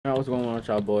Alright, what's going on with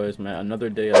y'all boys, man? Another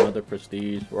day, another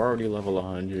prestige. We're already level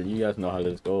 100. You guys know how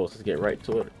this goes. Let's get right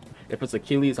to it. If it's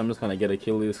Achilles, I'm just gonna get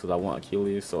Achilles because I want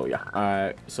Achilles. So yeah,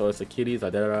 alright. So it's Achilles,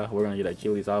 Adera. We're gonna get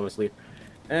Achilles, obviously.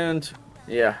 And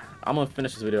yeah, I'm gonna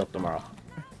finish this video up tomorrow.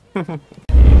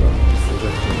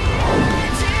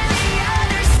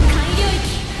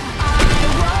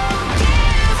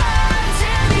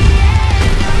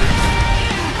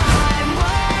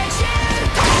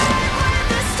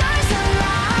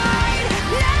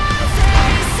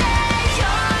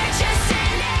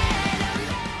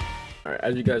 Alright,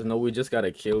 as you guys know, we just got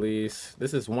Achilles.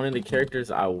 This is one of the characters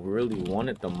I really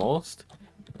wanted the most.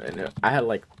 And I had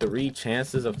like 3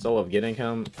 chances of getting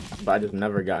him, but I just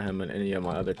never got him in any of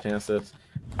my other chances.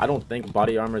 I don't think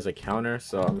body armor is a counter,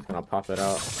 so I'm just gonna pop it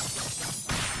out.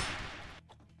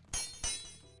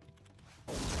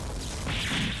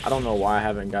 I don't know why I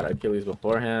haven't got Achilles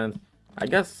beforehand. I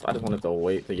guess I just wanted to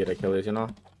wait to get Achilles, you know?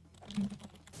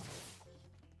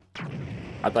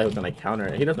 I thought he was gonna counter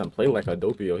it. He doesn't play like a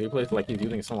Doppio. He plays like he's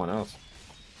using someone else.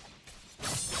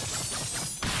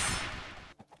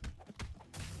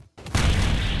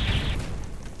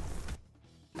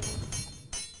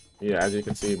 Yeah, as you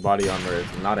can see, body armor is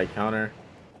not a counter.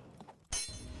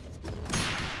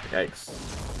 Yikes.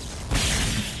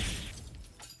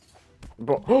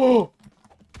 Bro. Oh!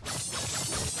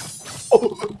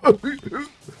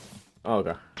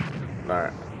 Okay.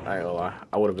 Alright. I ain't gonna lie.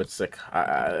 I would have been sick.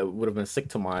 I would have been sick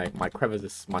to my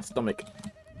crevices, my stomach.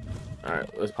 Alright,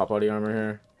 let's pop body armor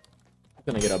here.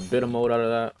 Gonna get a bit of mode out of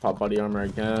that. Pop body armor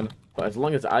again. But as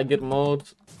long as I get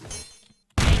modes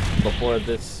before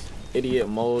this idiot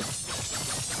mode.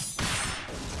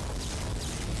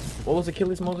 What was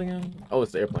Achilles mode again? Oh,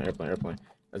 it's the airplane.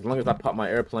 As long as I pop my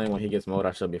airplane when he gets mode,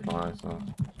 I should be fine. So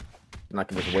and I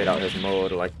can just wait out his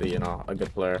mode like the, you know, a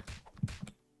good player.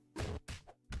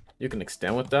 You can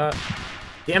extend with that.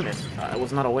 Damn it! I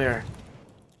was not aware.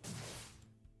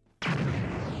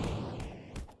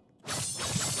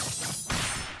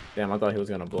 Damn, I thought he was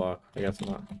gonna block. I guess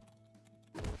not.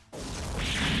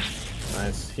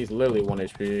 Nice. He's literally 1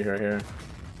 HP right here.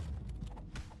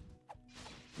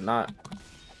 Not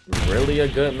really a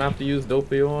good map to use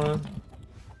Doppio on,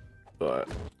 but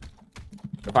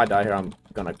if I die here, I'm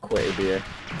gonna quit ABA.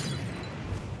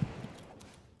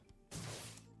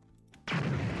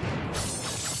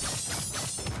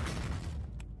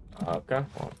 Okay.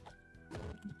 Well.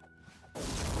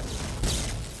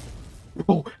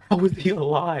 Bro, how is he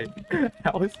alive?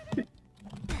 How is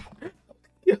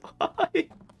he alive?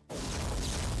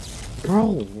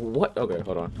 Bro, what? Okay,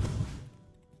 hold on.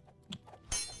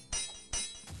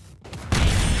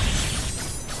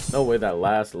 No way that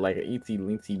last, like, ET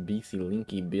Linky BC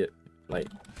Linky bit, like,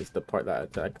 it's the part that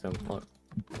attacked him. What?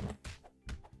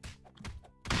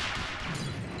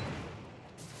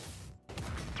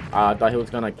 I thought he was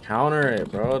gonna counter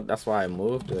it, bro. That's why I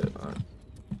moved it.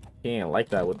 He ain't like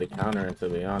that with the counter, to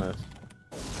be honest.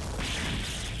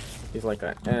 He's like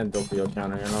an end Doppio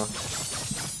counter, you know?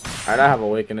 Alright, I have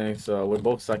Awakening, so we're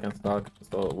both second stock.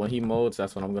 So when he modes,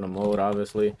 that's when I'm gonna mode,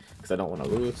 obviously, because I don't want to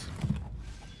lose.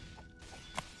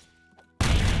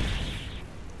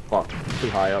 Fuck, too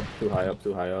high up.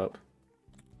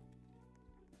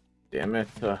 Damn it.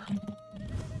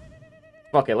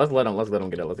 Fuck it, let's let him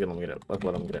get it. Let's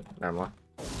let him get it. Never mind.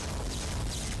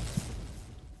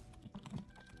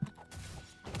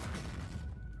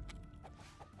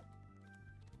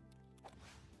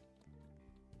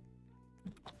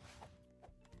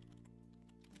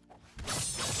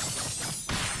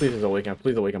 Please just awaken.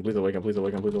 Please awaken.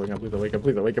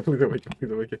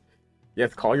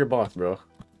 Yes, call your boss, bro.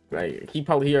 Like, he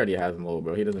already has mode,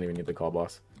 bro. He doesn't even need to call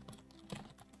boss.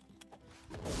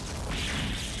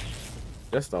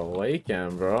 Just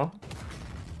awaken, bro.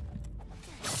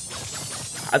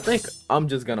 I think I'm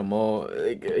just gonna mold.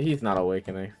 He's not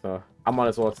awakening, so I might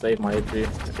as well save my HP.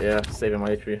 Yeah, saving my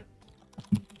HP.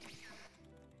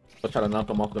 I'll try to knock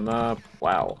him off the map.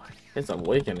 Wow, his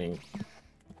awakening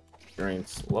drains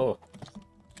slow.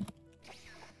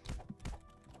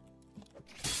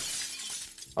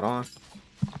 Hold on.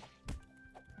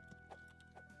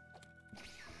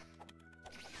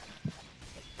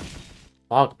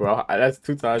 Fuck, bro. That's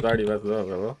 2 times I already messed up,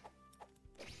 bro.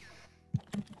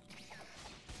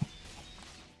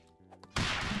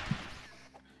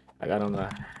 I got him to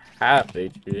half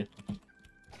HP.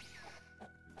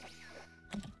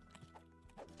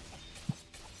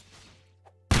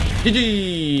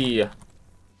 GG!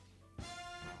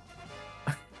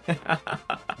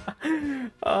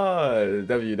 Oh,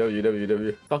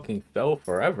 W. Fucking fell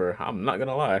forever. I'm not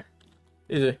gonna lie.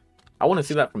 Easy. I want to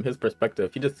see that from his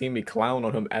perspective. He just seen me clown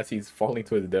on him as he's falling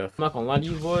to his death. I'm not gonna lie to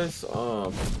you boys.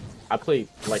 I played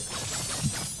like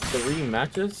 3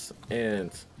 matches and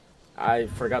I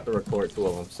forgot to record 2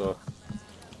 of them, so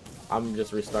I'm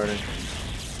just restarting.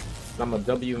 I'm a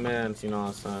W man, you know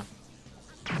what I'm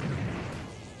saying?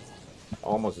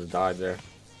 Almost just died there.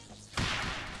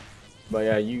 But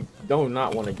yeah, you do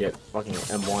not want to get fucking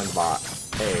M1 by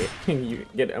A. You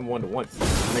get M1 once,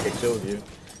 nigga kills you.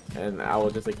 And I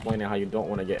was just explaining how you don't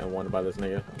want to get M1 by this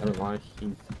nigga. Never mind, he's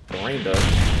brain dead.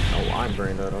 Oh, I'm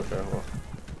brain dead. Okay, well.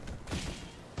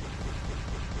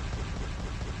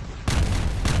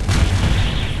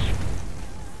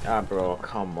 Ah, bro,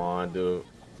 come on, dude.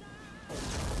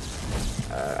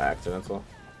 Accidental.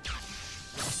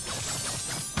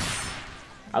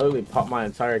 I literally popped my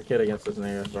entire kit against this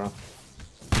nigga, bro.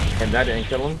 And that didn't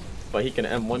kill him, but he can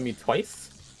M1 me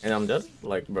twice, and I'm dead?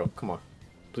 Like, bro, come on.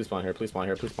 Please spawn here, please spawn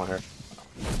here, please spawn here.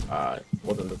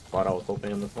 Wasn't the spot I was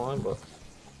hoping in this one, but...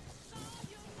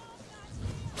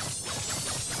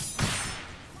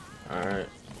 Alright.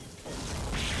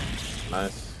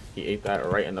 Nice. He ate that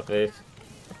right in the face.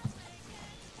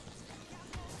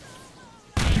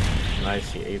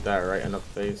 Nice, he ate that right in the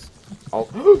face. Oh,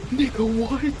 nigga,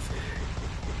 what?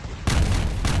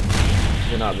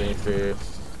 You're not being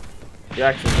serious. You're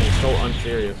actually being so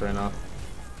unserious right now.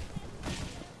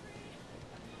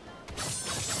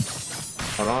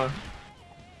 Hold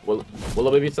on.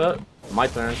 Willow baby set? My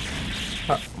turn.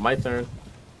 My turn.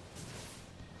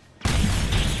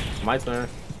 My turn.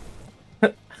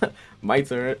 My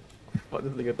turn. What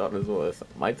this nigga thought this was?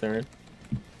 My turn.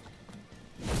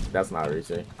 That's not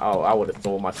reaching. Oh, I would have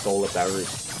sold my soul if that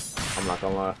reached. I'm not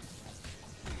gonna lie.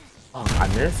 Oh, I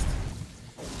missed?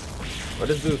 But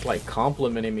this dude's like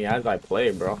complimenting me as I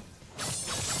play, bro.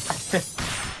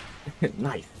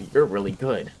 Nice, you're really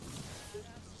good.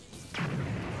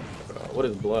 What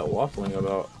is blood waffling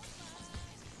about?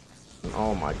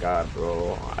 Oh my god,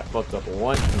 bro. I fucked up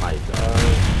once and I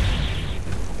died.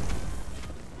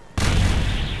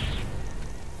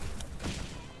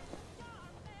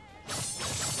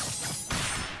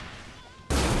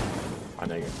 My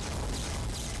nigga.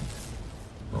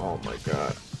 Oh my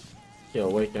god. He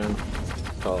awakened.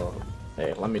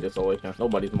 Hey, let me just awaken.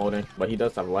 Nobody's molding, but he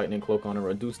does have lightning cloak on and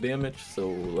reduced damage, so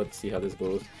let's see how this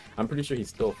goes. I'm pretty sure he's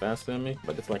still faster than me,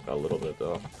 but it's like a little bit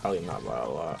though. Probably not by a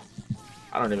lot.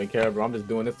 I don't even care, bro. I'm just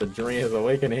doing this to drain his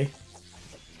awakening.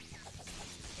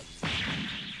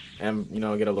 And, you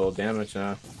know, get a little damage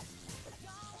now.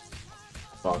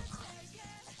 Fuck.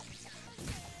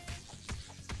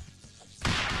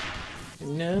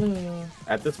 No.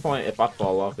 At this point, if I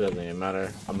fall off, it doesn't even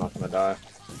matter. I'm not gonna die.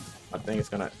 I think it's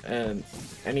gonna end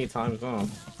anytime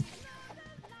soon.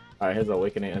 Alright, his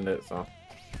awakening ended, so.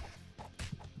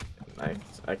 Nice.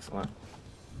 Excellent.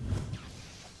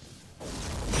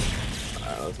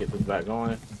 Alright, let's get this back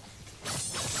going.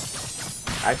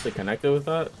 I actually connected with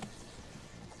that.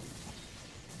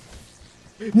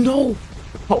 No!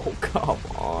 Oh, come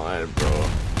on, bro.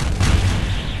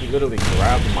 He literally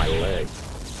grabbed my leg.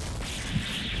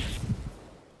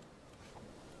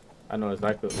 I know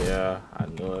exactly. Yeah, I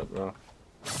knew it, bro.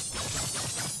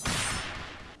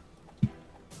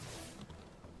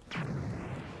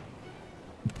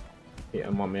 Yeah,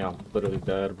 I'm literally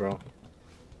dead, bro.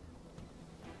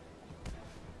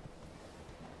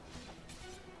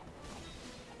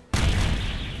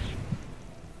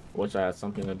 Wish I had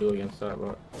something to do against that,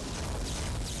 bro.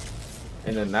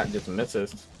 And then that just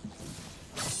misses.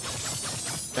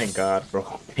 Thank God, bro.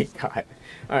 Thank God.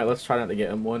 Alright, let's try not to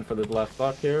get M1 for this last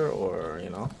stock here, or, you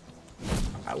know,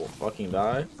 I will fucking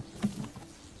die.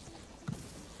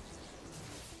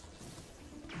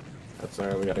 That's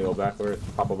alright, we gotta go backwards.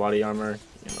 Pop a body armor,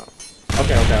 you know.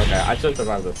 Okay. I should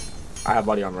survive this. I have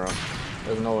body armor on.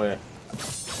 There's no way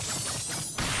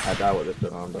I die with this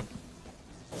shit on, though.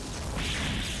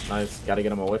 Nice. Gotta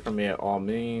get him away from me at all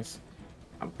means.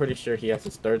 I'm pretty sure he has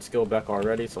his 3rd skill back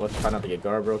already, so let's try not to get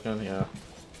guard broken. Yeah.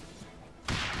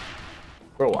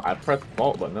 Bro, I pressed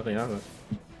vault, but nothing happened.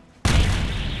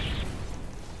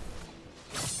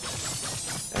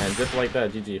 And just like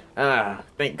that, GG. Ah,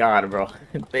 thank God, bro.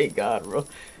 Thank God, bro.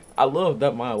 I love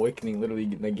that my awakening literally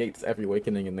negates every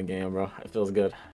awakening in the game, bro. It feels good.